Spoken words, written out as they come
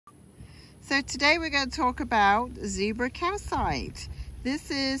So today we're going to talk about zebra calcite. This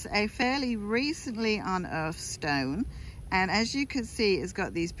is a fairly recently unearthed stone, and as you can see, it's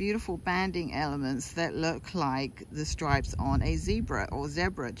got these beautiful banding elements that look like the stripes on a zebra or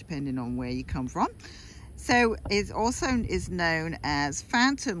zebra, depending on where you come from. So it also is known as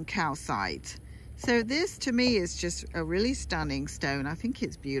phantom calcite. So this to me is just a really stunning stone. I think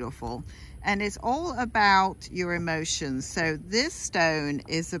it's beautiful, and it's all about your emotions. So this stone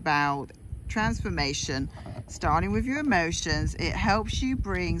is about transformation, starting with your emotions. It helps you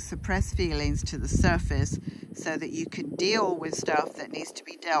bring suppressed feelings to the surface so that you can deal with stuff that needs to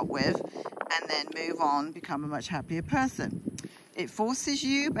be dealt with and then move on, become a much happier person. It forces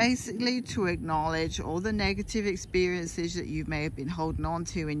you basically to acknowledge all the negative experiences that you may have been holding on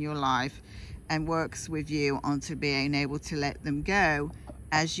to in your life, and works with you onto being able to let them go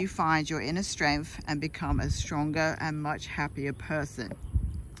as you find your inner strength and become a stronger and much happier person.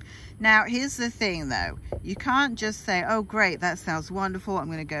 Now, here's the thing though, you can't just say, oh great, that sounds wonderful, I'm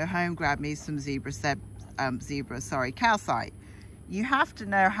going to go home, grab me some calcite. You have to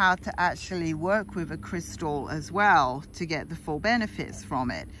know how to actually work with a crystal as well to get the full benefits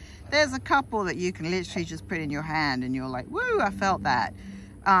from it. There's a couple that you can literally just put in your hand and you're like, woo, I felt that.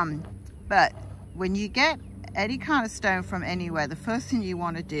 But when you get any kind of stone from anywhere, the first thing you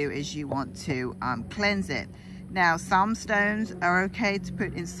want to do is you want to cleanse it. Now, some stones are okay to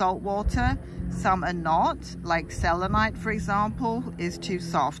put in salt water, some are not. Like selenite, for example, is too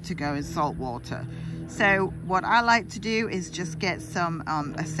soft to go in salt water. So what I like to do is just get some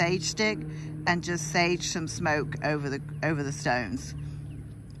a sage stick and just sage some smoke over the stones.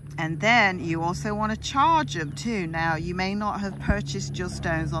 And then you also want to charge them too. Now, you may not have purchased your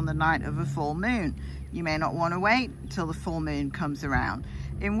stones on the night of a full moon. You may not want to wait until the full moon comes around.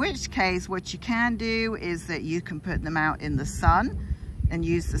 In which case, what you can do is that you can put them out in the sun and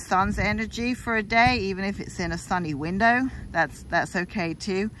use the sun's energy for a day, even if it's in a sunny window. That's okay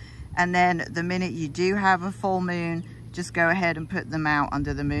too. And then the minute you do have a full moon, just go ahead and put them out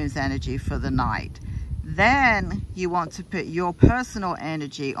under the moon's energy for the night. Then you want to put your personal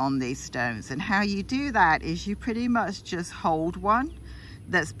energy on these stones. And how you do that is you pretty much just hold one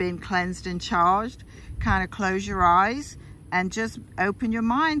that's been cleansed and charged, kind of close your eyes and just open your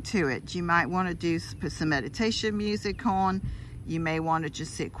mind to it. You might want to put some meditation music on. You may want to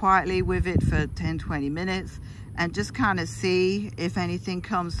just sit quietly with it for 10-20 minutes and just kind of see if anything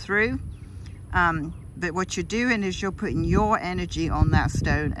comes through. But what you're doing is you're putting your energy on that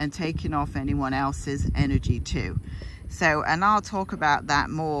stone and taking off anyone else's energy too. So, and I'll talk about that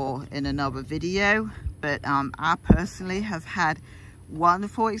more in another video, but I personally have had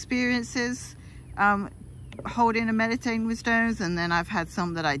wonderful experiences holding and meditating with stones, and then I've had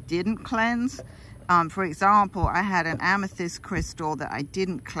some that I didn't cleanse. For example, I had an amethyst crystal that I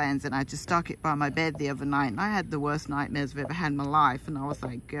didn't cleanse, and I just stuck it by my bed the other night, and I had the worst nightmares I've ever had in my life, and I was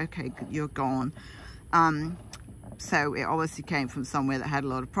like, okay, you're gone. So it obviously came from somewhere that had a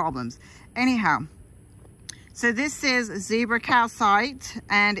lot of problems. Anyhow, so this is zebra calcite,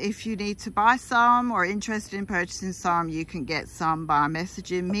 and if you need to buy some or interested in purchasing some, you can get some by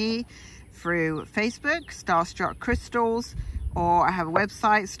messaging me through Facebook, Starstruck Crystals, or I have a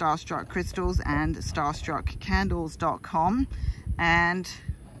website, Starstruck Crystals and starstruckcandles.com, and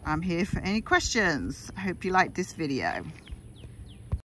I'm here for any questions. I hope you liked this video.